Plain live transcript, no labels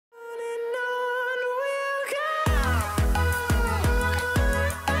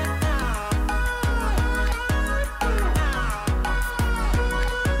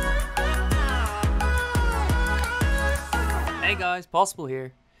guys, Possible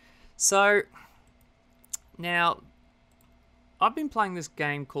here. So, now, I've been playing this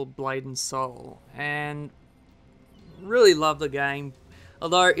game called Blade and Soul, and really love the game,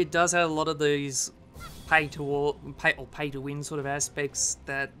 although it does have a lot of these pay to win sort of aspects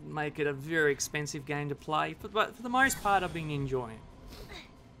that make it a very expensive game to play, but for the most part I've been enjoying it.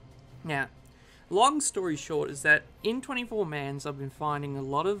 Now, long story short is that in 24 Mans I've been finding a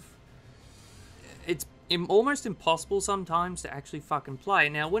lot of... It's almost impossible sometimes to actually fucking play.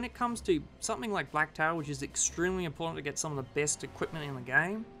 Now, when it comes to something like Blacktail, which is extremely important to get some of the best equipment in the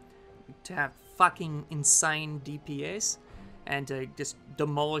game, to have fucking insane DPS, and to just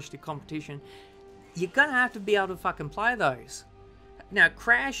demolish the competition, you're gonna have to be able to fucking play those. Now,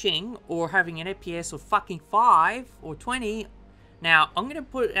 crashing or having an FPS of fucking 5 or 20, now, I'm gonna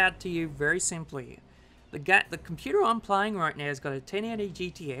put it out to you very simply. The computer I'm playing right now has got a 1080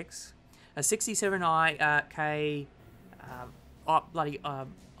 GTX, a 67K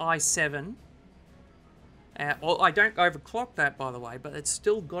i7. Well, I don't overclock that, by the way, but it's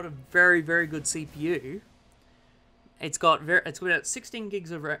still got a very, very good CPU. It's got about 16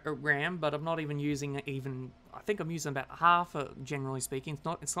 gigs of RAM, but I'm not even using I think I'm using about half, generally speaking.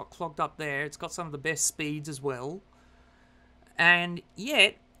 It's not clogged up there. It's got some of the best speeds as well. And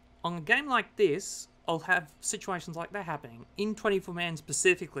yet, on a game like this, I'll have situations like that happening in 24 Man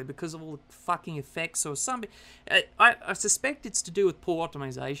specifically because of all the fucking effects or something. I suspect it's to do with poor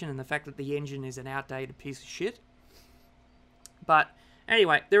optimization and the fact that the engine is an outdated piece of shit. But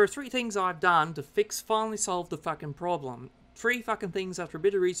anyway, there are 3 things I've done to finally solve the fucking problem. 3 fucking things after a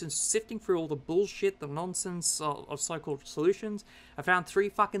bit of research, sifting through all the bullshit, the nonsense of so-called solutions. I found 3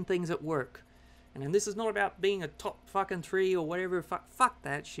 fucking things that work. And this is not about being a top fucking 3 or whatever. Fuck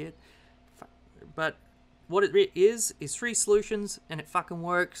that shit. But what it is 3 solutions, and it fucking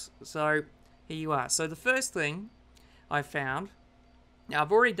works. So here you are. So the first thing I found, now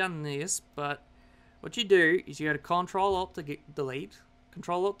I've already done this, but what you do is you go to Control-Alt-Delete,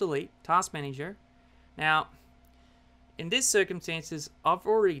 Control-Alt-Delete, Task Manager. Now, in this circumstances, I've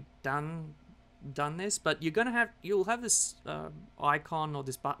already done this, but you'll have this icon or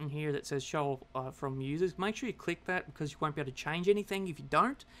this button here that says Show from Users. Make sure you click that because you won't be able to change anything if you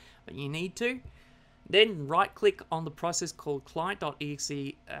don't, but you need to. Then right click on the process called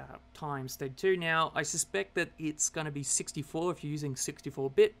client.exe times thread2. Now, I suspect that it's going to be 64 if you're using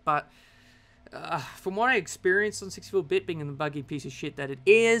 64-bit, but from what I experienced on 64-bit, being in the buggy piece of shit that it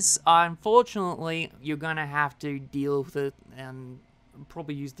is, unfortunately, you're going to have to deal with it and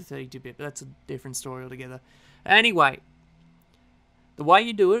probably use the 32-bit, but that's a different story altogether. Anyway, the way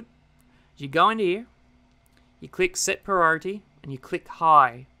you do it is you go into here, you click Set Priority, and you click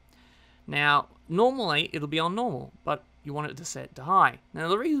High. Now, normally, it'll be on normal, but you want it to set to high. Now,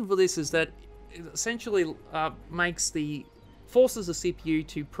 the reason for this is that it essentially forces the CPU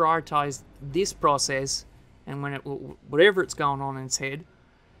to prioritize this process and whatever it's going on in its head.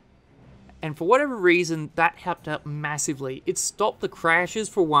 And for whatever reason, that helped out massively. It stopped the crashes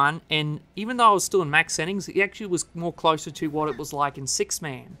for one, and even though I was still in max settings, it actually was more closer to what it was like in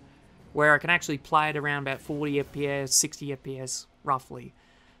 6-man, where I can actually play it around about 40 FPS, 60 FPS, roughly.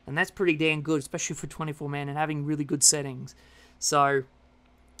 And that's pretty damn good, especially for 24 Man and having really good settings. So,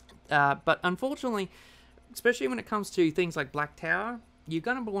 but unfortunately, especially when it comes to things like Black Tower, you're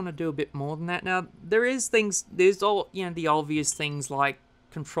going to want to do a bit more than that. Now, there's all, the obvious things like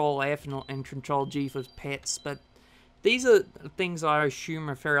Control F and Control G for pets, but these are things I assume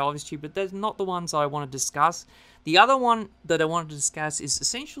are very obvious to you, but that's not the ones I want to discuss. The other one that I wanted to discuss is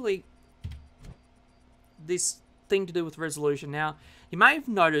essentially this thing to do with resolution. Now, you may have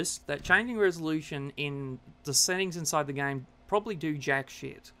noticed that changing resolution in the settings inside the game probably do jack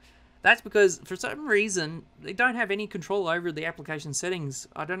shit. That's because, for some reason, they don't have any control over the application settings.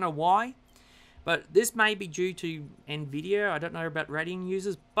 I don't know why, but this may be due to nvida. I don't know about Radeon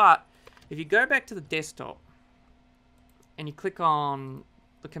users, but if you go back to the desktop and you click on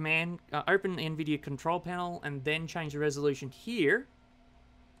the command, open the nvida control panel, and then change the resolution here,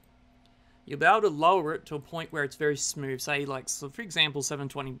 you'll be able to lower it to a point where it's very smooth. Say, so for example,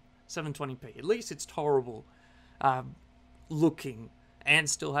 720p. At least it's tolerable looking and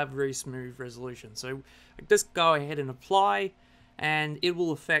still have very smooth resolution. So just go ahead and apply, and it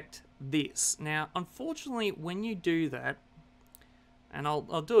will affect this. Now, unfortunately, when you do that, and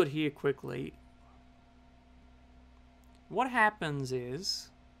I'll do it here quickly, what happens is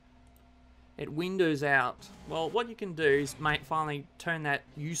it windows out. Well, what you can do is finally turn that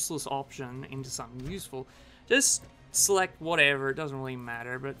useless option into something useful. Just select whatever, it doesn't really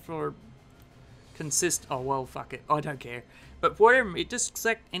matter, but for oh well, fuck it, I don't care. But whatever, just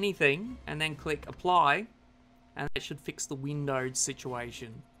select anything and then click apply, and that should fix the windowed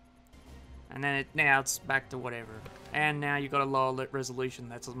situation. And then now it's back to whatever. And now you've got a lower resolution.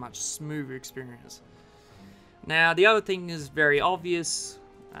 That's a much smoother experience. Now the other thing is very obvious.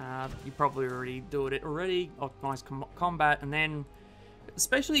 You probably already do it already. Optimize combat, and then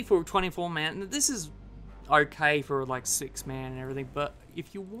especially for 24-man. This is okay for like 6-man and everything, but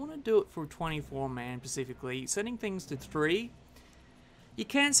if you want to do it for 24-man specifically, setting things to 3, you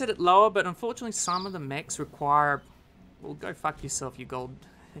can set it lower, but unfortunately some of the mechs require... Well, go fuck yourself, you gold.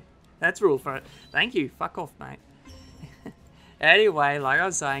 That's rule for it. Thank you. Fuck off, mate. Anyway, like I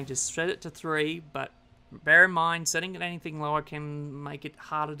was saying, just set it to 3, but bear in mind, setting it anything lower can make it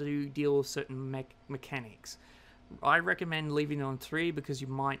harder to deal with certain mechanics. I recommend leaving it on 3 because you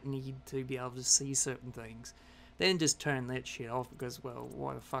might need to be able to see certain things. Then just turn that shit off because, well,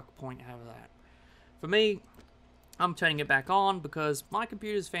 why the fuck point have that? For me, I'm turning it back on because my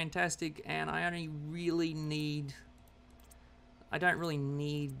computer is fantastic and I only really need... I don't really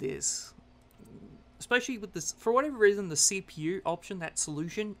need this. Especially with this, for whatever reason, the CPU option, that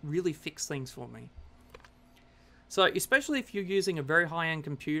solution, really fixed things for me. So, especially if you're using a very high-end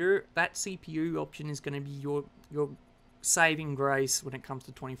computer, that CPU option is going to be your saving grace when it comes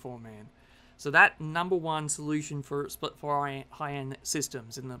to 24-man. So that #1 solution for high-end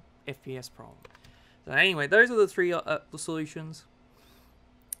systems in the FPS problem. So anyway, those are the 3 solutions.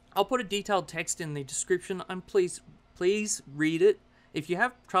 I'll put a detailed text in the description, and please read it. If you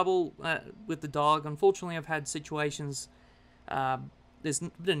have trouble with the dog, unfortunately I've had situations, there's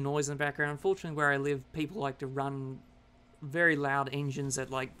a bit of noise in the background. Unfortunately where I live, people like to run very loud engines at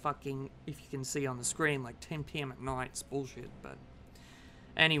like fucking, if you can see on the screen, like 10 PM at night. It's bullshit, but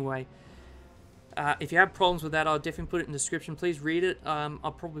anyway. If you have problems with that, I'll definitely put it in the description. Please read it.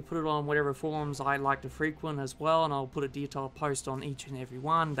 I'll probably put it on whatever forums I like to frequent as well, and I'll put a detailed post on each and every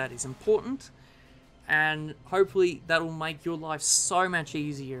one. That is important. And hopefully that'll make your life so much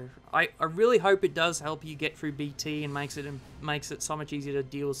easier. I really hope it does help you get through BT and makes it so much easier to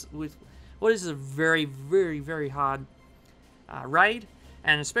deal with what is a very, very, very hard raid,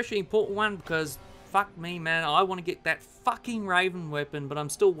 and especially important one because fuck me, man, I want to get that fucking Raven weapon, but I'm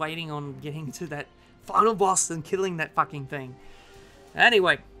still waiting on getting to that final boss and killing that fucking thing.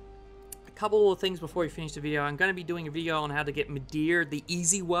 Anyway, a couple more things before we finish the video. I'm going to be doing a video on how to get Madeira the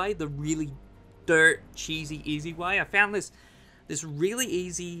easy way, the really dirt cheesy easy way. I found this really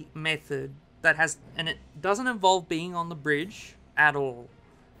easy method that has, and it doesn't involve being on the bridge at all,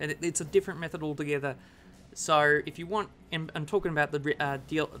 and it's a different method altogether. So if you want, I'm talking about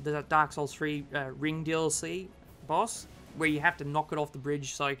the Dark Souls 3 Ring DLC boss, where you have to knock it off the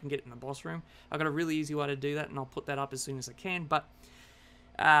bridge so you can get it in the boss room. I've got a really easy way to do that, and I'll put that up as soon as I can. But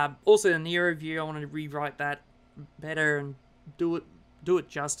also in the review, I want to rewrite that better and do it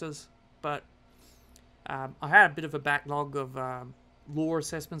justice. But I had a bit of a backlog of lore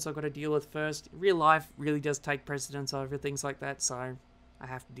assessments I've got to deal with first. Real life really does take precedence over things like that, so I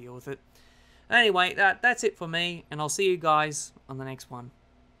have to deal with it. Anyway, that's it for me, and I'll see you guys on the next one.